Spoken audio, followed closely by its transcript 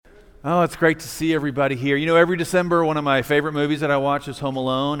Oh, it's great to see everybody here. You know, every December, one of my favorite movies that I watch is Home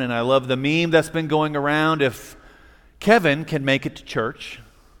Alone, and I love the meme that's been going around. If Kevin can make it to church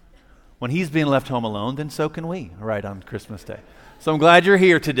when he's being left home alone, then so can we, right on Christmas Day. So I'm glad you're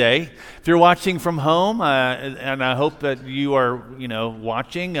here today. If you're watching from home, and I hope that you are,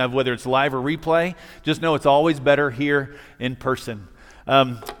 watching, whether it's live or replay, just know it's always better here in person.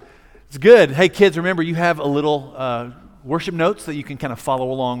 It's good. Hey, kids, remember you have a little worship notes that you can kind of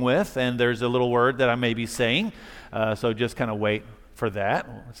follow along with, and there's a little word that I may be saying, so just kind of wait for that.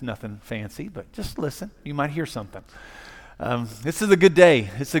 It's nothing fancy, but just listen. You might hear something. This is a good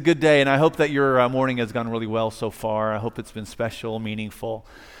day. It's a good day, and I hope that your morning has gone really well so far. I hope it's been special, meaningful.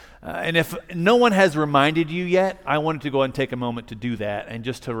 And if no one has reminded you yet, I wanted to go ahead and take a moment to do that, and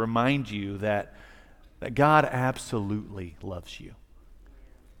just to remind you that God absolutely loves you.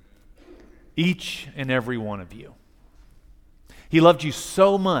 Each and every one of you. He loved you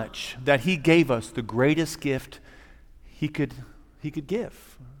so much that he gave us the greatest gift he could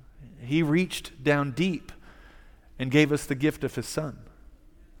give. He reached down deep and gave us the gift of his Son.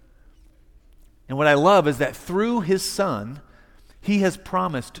 And what I love is that through his Son, he has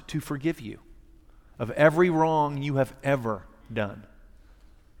promised to forgive you of every wrong you have ever done.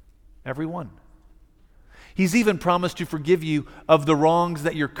 Every one. He's even promised to forgive you of the wrongs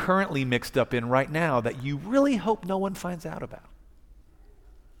that you're currently mixed up in right now that you really hope no one finds out about.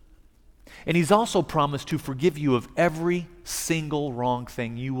 And he's also promised to forgive you of every single wrong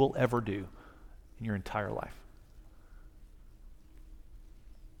thing you will ever do in your entire life.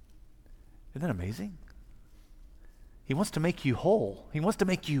 Isn't that amazing? He wants to make you whole. He wants to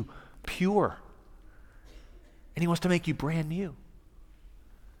make you pure. And he wants to make you brand new.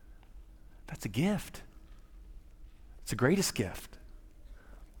 That's a gift. It's the greatest gift.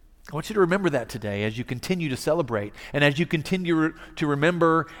 I want you to remember that today as you continue to celebrate and as you continue to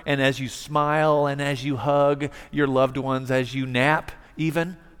remember and as you smile and as you hug your loved ones, as you nap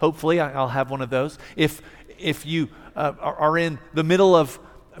even. Hopefully, I'll have one of those. If you are in the middle of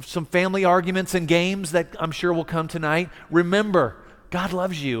some family arguments and games that I'm sure will come tonight, remember, God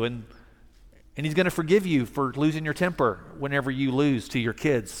loves you and he's going to forgive you for losing your temper whenever you lose to your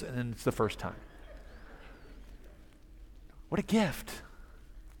kids and it's the first time. What a gift.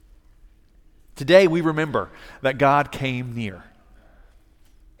 Today we remember that God came near.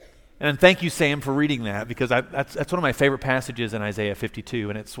 And thank you, Sam, for reading that, because that's one of my favorite passages in Isaiah 52,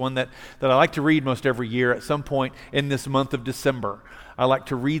 and it's one that I like to read most every year at some point in this month of December. I like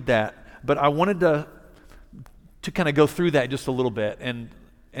to read that, but I wanted to kind of go through that just a little bit, and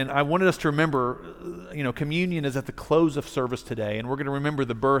I wanted us to remember, communion is at the close of service today, and we're going to remember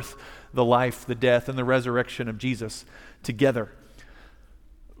the birth, the life, the death, and the resurrection of Jesus together.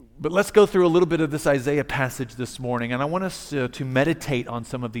 But let's go through a little bit of this Isaiah passage this morning, and I want us to meditate on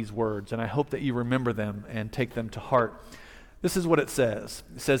some of these words, and I hope that you remember them and take them to heart. This is what it says.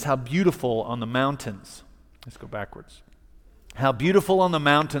 It says, how beautiful on the mountains. Let's go backwards. How beautiful on the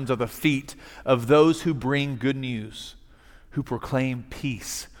mountains are the feet of those who bring good news, who proclaim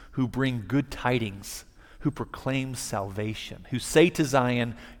peace, who bring good tidings, who proclaim salvation, who say to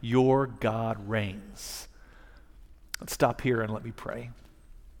Zion, your God reigns. Let's stop here and let me pray.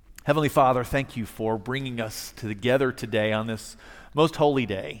 Heavenly Father, thank you for bringing us together today on this most holy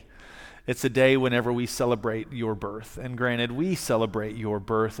day. It's a day whenever we celebrate your birth. And granted, we celebrate your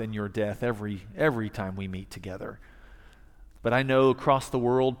birth and your death every time we meet together. But I know across the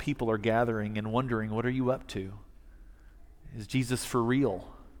world people are gathering and wondering, what are you up to? Is Jesus for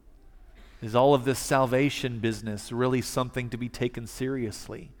real? Is all of this salvation business really something to be taken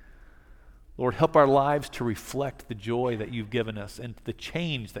seriously? Lord, help our lives to reflect the joy that you've given us and the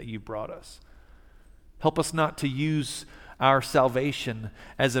change that you've brought us. Help us not to use our salvation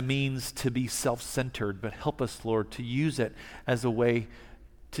as a means to be self-centered, but help us, Lord, to use it as a way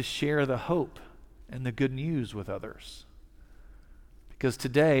to share the hope and the good news with others. Because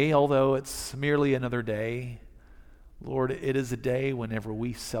today, although it's merely another day, Lord, it is a day whenever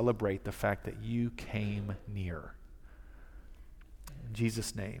we celebrate the fact that you came near. In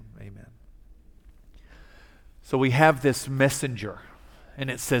Jesus' name, amen. So we have this messenger,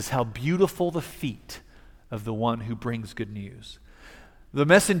 and it says, how beautiful the feet of the one who brings good news. The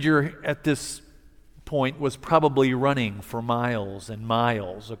messenger at this point was probably running for miles and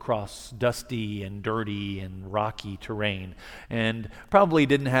miles across dusty and dirty and rocky terrain, and probably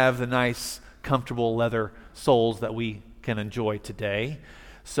didn't have the nice, comfortable leather soles that we can enjoy today.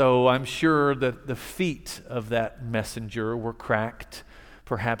 So I'm sure that the feet of that messenger were cracked,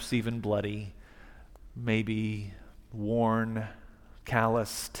 perhaps even bloody, maybe worn,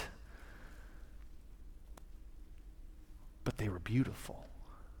 calloused, but they were beautiful.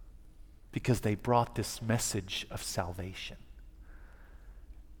 because they brought this message of salvation.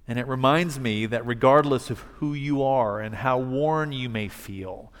 And it reminds me that regardless of who you are and how worn you may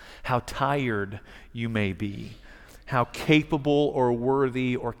feel, how tired you may be, how capable or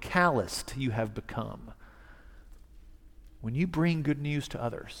worthy or calloused you have become, when you bring good news to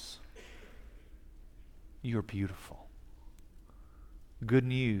others, you are beautiful. Good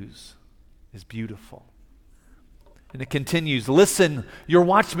news is beautiful. And it continues, listen, your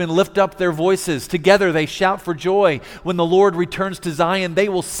watchmen lift up their voices. Together they shout for joy. When the Lord returns to Zion, they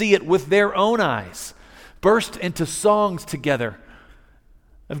will see it with their own eyes. Burst into songs together,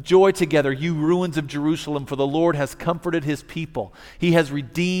 of joy together, you ruins of Jerusalem, for the Lord has comforted his people. He has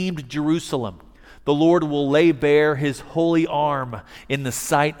redeemed Jerusalem. The Lord will lay bare his holy arm in the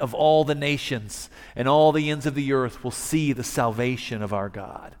sight of all the nations, and all the ends of the earth will see the salvation of our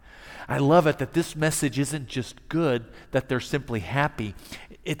God. I love it that this message isn't just good, that they're simply happy.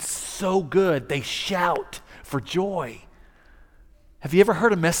 It's so good, they shout for joy. Have you ever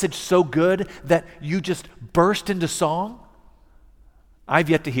heard a message so good that you just burst into song? I've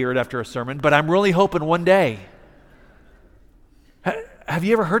yet to hear it after a sermon, but I'm really hoping one day. Have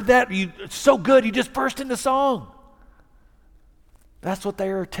you ever heard that? It's so good, you just burst into song. That's what they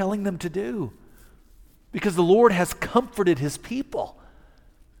are telling them to do. Because the Lord has comforted his people.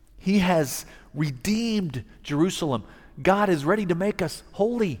 He has redeemed Jerusalem. God is ready to make us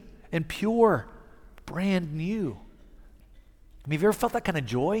holy and pure, brand new. I mean, have you ever felt that kind of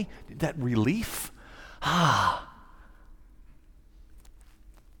joy? That relief?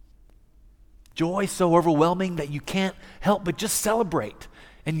 Joy so overwhelming that you can't help but just celebrate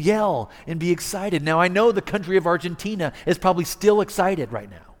and yell and be excited. Now, I know the country of Argentina is probably still excited right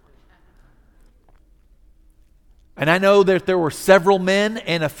now. And I know that there were several men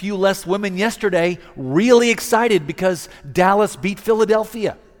and a few less women yesterday really excited because Dallas beat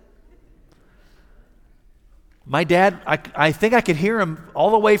Philadelphia. My dad, I think I could hear him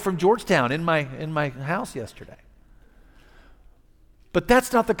all the way from Georgetown in my house yesterday. But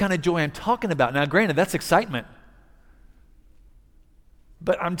that's not the kind of joy I'm talking about. Now, granted, that's excitement.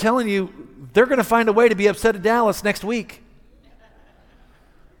 But I'm telling you, they're going to find a way to be upset at Dallas next week.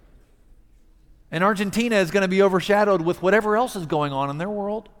 And Argentina is going to be overshadowed with whatever else is going on in their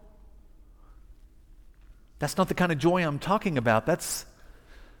world. That's not the kind of joy I'm talking about. That's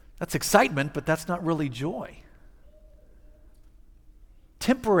excitement, but that's not really joy.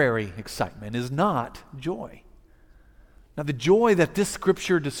 Temporary excitement is not joy. Now, the joy that this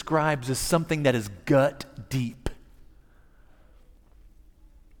scripture describes is something that is gut deep.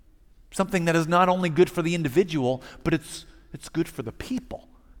 Something that is not only good for the individual, but it's good for the people,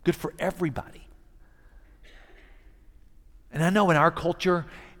 good for everybody. And I know in our culture,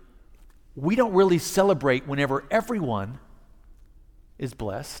 we don't really celebrate whenever everyone is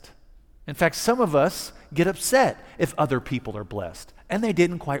blessed. In fact, some of us get upset if other people are blessed, and they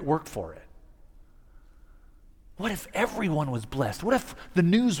didn't quite work for it. What if everyone was blessed? What if the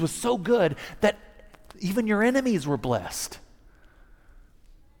news was so good that even your enemies were blessed?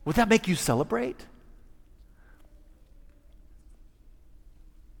 Would that make you celebrate?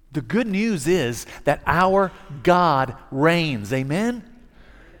 The good news is that our God reigns. Amen?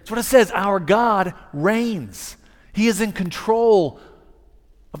 That's what it says. Our God reigns. He is in control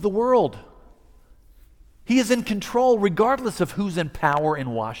of the world. He is in control regardless of who's in power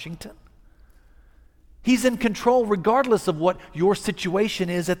in Washington. He's in control regardless of what your situation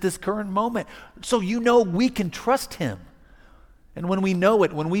is at this current moment. So you know we can trust him. And when we know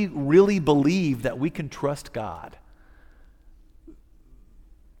it, when we really believe that we can trust God,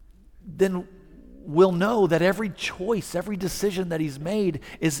 then we'll know that every choice, every decision that he's made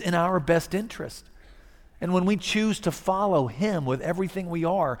is in our best interest. And when we choose to follow him with everything we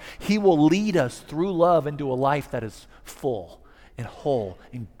are, he will lead us through love into a life that is full and whole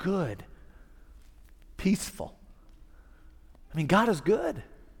and good, peaceful. I mean, God is good.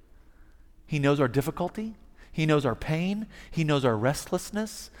 He knows our difficulty. He knows our pain. He knows our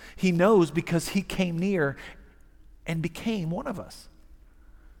restlessness. He knows because he came near and became one of us.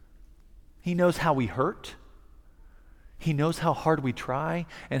 He knows how we hurt. He knows how hard we try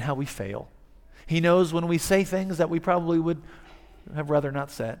and how we fail. He knows when we say things that we probably would have rather not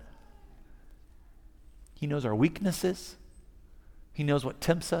said. He knows our weaknesses. He knows what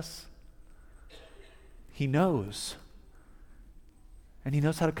tempts us. He knows. And he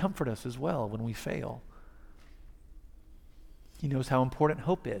knows how to comfort us as well when we fail. He knows how important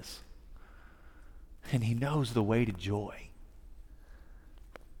hope is. And he knows the way to joy.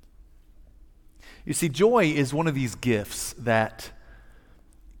 You see, joy is one of these gifts that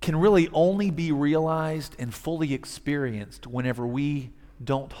can really only be realized and fully experienced whenever we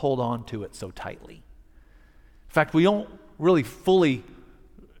don't hold on to it so tightly. In fact, we don't really fully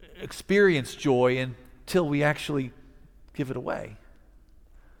experience joy until we actually give it away.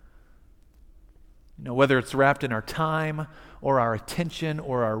 Whether it's wrapped in our time or our attention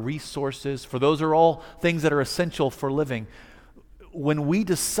or our resources, for those are all things that are essential for living. When we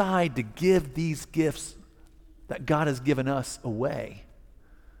decide to give these gifts that God has given us away,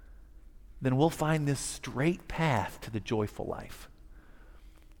 then we'll find this straight path to the joyful life.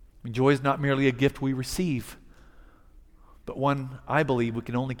 Joy is not merely a gift we receive, but one I believe we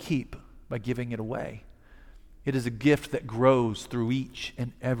can only keep by giving it away. It is a gift that grows through each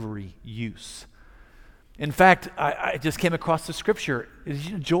and every use. In fact, I just came across the scripture.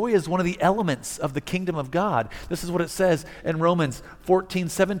 Joy is one of the elements of the kingdom of God. This is what it says in Romans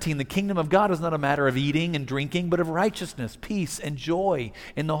 14:17. The kingdom of God is not a matter of eating and drinking, but of righteousness, peace, and joy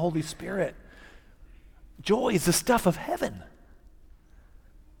in the Holy Spirit. Joy is the stuff of heaven.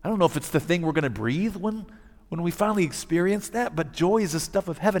 I don't know if it's the thing we're going to breathe when we finally experience that, but joy is the stuff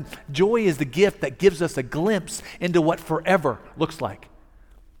of heaven. Joy is the gift that gives us a glimpse into what forever looks like.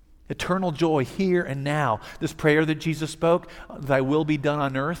 Eternal joy here and now. This prayer that Jesus spoke, thy will be done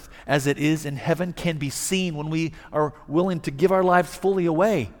on earth as it is in heaven, can be seen when we are willing to give our lives fully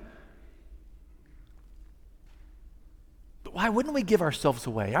away. But why wouldn't we give ourselves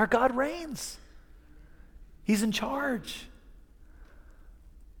away? Our God reigns. He's in charge.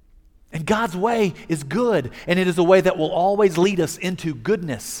 And God's way is good, and it is a way that will always lead us into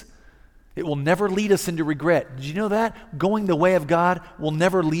goodness. It will never lead us into regret. Did you know that? Going the way of God will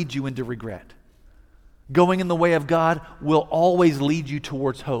never lead you into regret. Going in the way of God will always lead you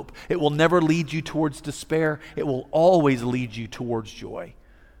towards hope. It will never lead you towards despair. It will always lead you towards joy.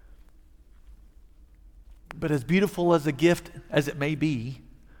 But as beautiful as a gift as it may be,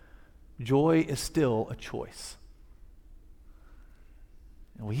 joy is still a choice.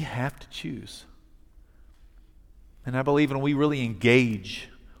 And we have to choose. And I believe when we really engage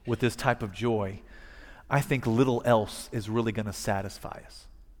with this type of joy, I think little else is really going to satisfy us.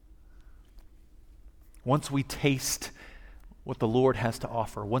 Once we taste what the Lord has to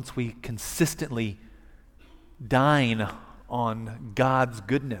offer, once we consistently dine on God's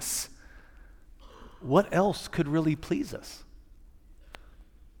goodness, what else could really please us?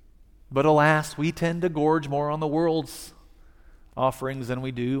 But alas, we tend to gorge more on the world's offerings than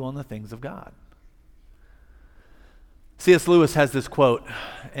we do on the things of God. C.S. Lewis has this quote,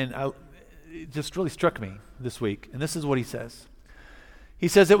 and it just really struck me this week. And this is what he says. He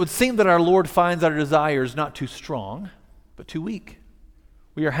says, "It would seem that our Lord finds our desires not too strong, but too weak.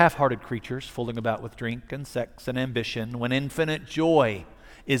 We are half-hearted creatures, fooling about with drink and sex and ambition, when infinite joy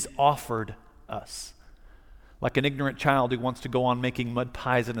is offered us. Like an ignorant child who wants to go on making mud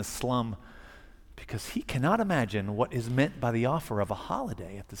pies in a slum because he cannot imagine what is meant by the offer of a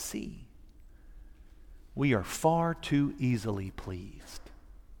holiday at the sea. We are far too easily pleased."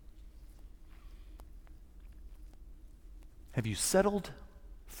 Have you settled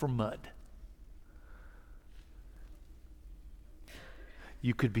for mud?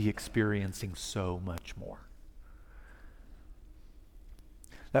 You could be experiencing so much more.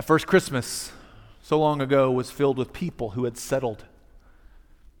 That first Christmas, so long ago, was filled with people who had settled.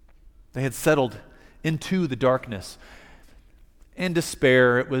 They had settled into the darkness. And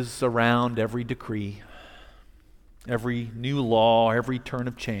despair, it was around every decree, every new law, every turn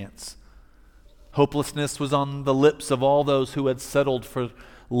of chance. Hopelessness was on the lips of all those who had settled for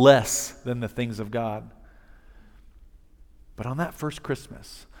less than the things of God. But on that first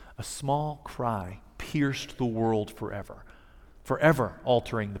Christmas, a small cry pierced the world forever, forever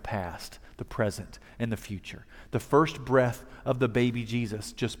altering the past, the present, and the future. The first breath of the baby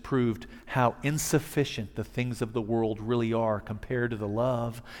Jesus just proved how insufficient the things of the world really are compared to the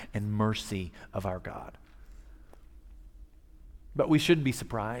love and mercy of our God. But we shouldn't be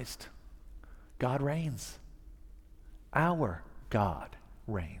surprised. God reigns. Our God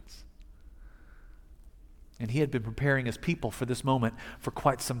reigns. And he had been preparing his people for this moment for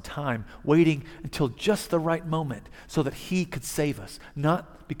quite some time, waiting until just the right moment so that he could save us,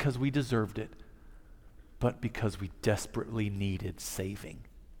 not because we deserved it, but because we desperately needed saving.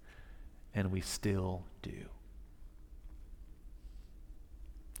 And we still do.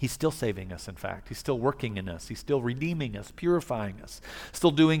 He's still saving us, in fact. He's still working in us. He's still redeeming us, purifying us,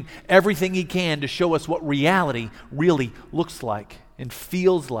 still doing everything he can to show us what reality really looks like and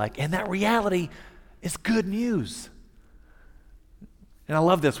feels like. And that reality is good news. And I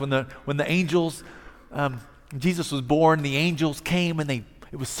love this. When the angels, Jesus was born, the angels came and it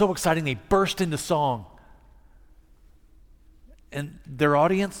was so exciting, they burst into song. And their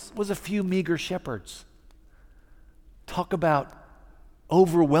audience was a few meager shepherds. Talk about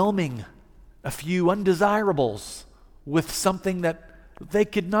overwhelming a few undesirables with something that they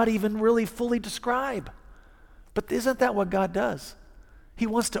could not even really fully describe. But isn't that what God does? He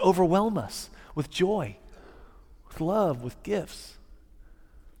wants to overwhelm us with joy, with love, with gifts.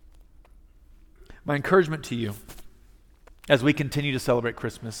 My encouragement to you as we continue to celebrate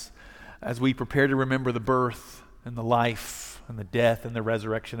Christmas, as we prepare to remember the birth and the life and the death and the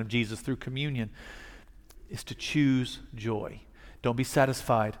resurrection of Jesus through communion, is to choose joy. Don't be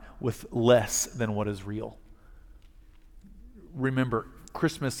satisfied with less than what is real. Remember,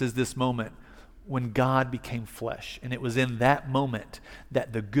 Christmas is this moment when God became flesh, and it was in that moment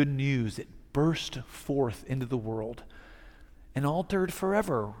that the good news, it burst forth into the world and altered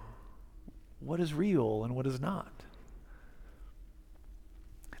forever what is real and what is not.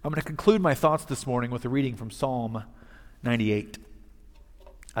 I'm going to conclude my thoughts this morning with a reading from Psalm 98.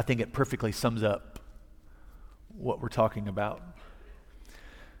 I think it perfectly sums up what we're talking about.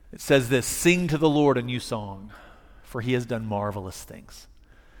 It says this: "Sing to the Lord a new song, for he has done marvelous things.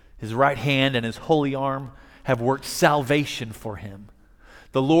 His right hand and his holy arm have worked salvation for him.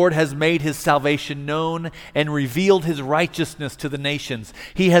 The Lord has made his salvation known and revealed his righteousness to the nations.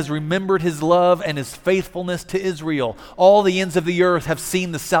 He has remembered his love and his faithfulness to Israel. All the ends of the earth have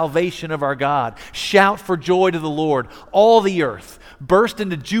seen the salvation of our God. Shout for joy to the Lord, all the earth. Burst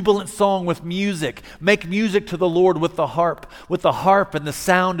into jubilant song with music. Make music to the Lord with the harp and the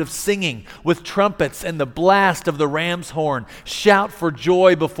sound of singing, with trumpets and the blast of the ram's horn. Shout for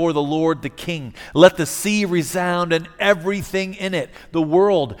joy before the Lord the King. Let the sea resound and everything in it, the world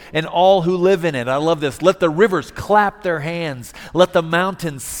and all who live in it." I love this. "Let the rivers clap their hands. Let the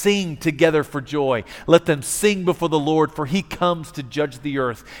mountains sing together for joy. Let them sing before the Lord, for he comes to judge the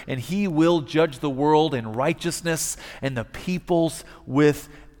earth, and he will judge the world in righteousness and the peoples with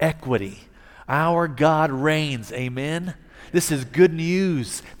equity." Our God reigns. Amen. This is good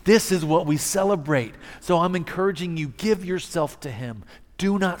news. This is what we celebrate. So I'm encouraging you, give yourself to him.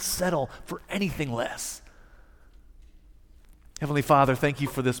 Do not settle for anything less. Heavenly Father, thank you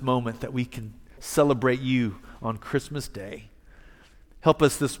for this moment that we can celebrate you on Christmas Day. Help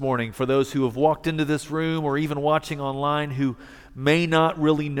us this morning, for those who have walked into this room or even watching online who may not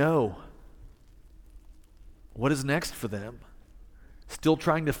really know what is next for them. Still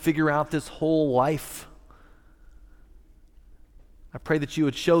trying to figure out this whole life. I pray that you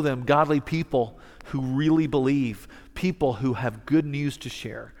would show them godly people who really believe, people who have good news to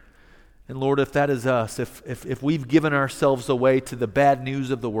share. And Lord, if that is us, if we've given ourselves away to the bad news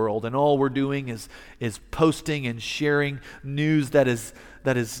of the world and all we're doing is posting and sharing news that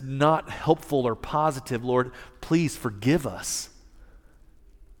is not helpful or positive, Lord, please forgive us.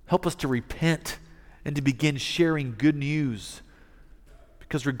 Help us to repent and to begin sharing good news.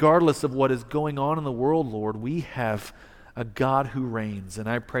 Because regardless of what is going on in the world, Lord, we have a God who reigns. And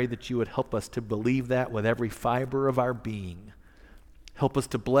I pray that you would help us to believe that with every fiber of our being. Help us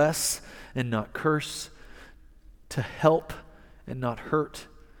to bless and not curse, to help and not hurt.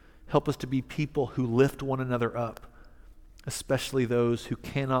 Help us to be people who lift one another up, especially those who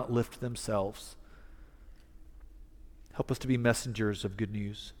cannot lift themselves. Help us to be messengers of good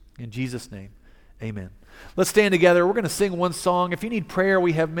news. In Jesus' name, amen. Let's stand together. We're going to sing one song. If you need prayer,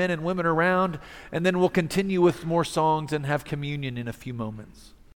 we have men and women around, and then we'll continue with more songs and have communion in a few moments.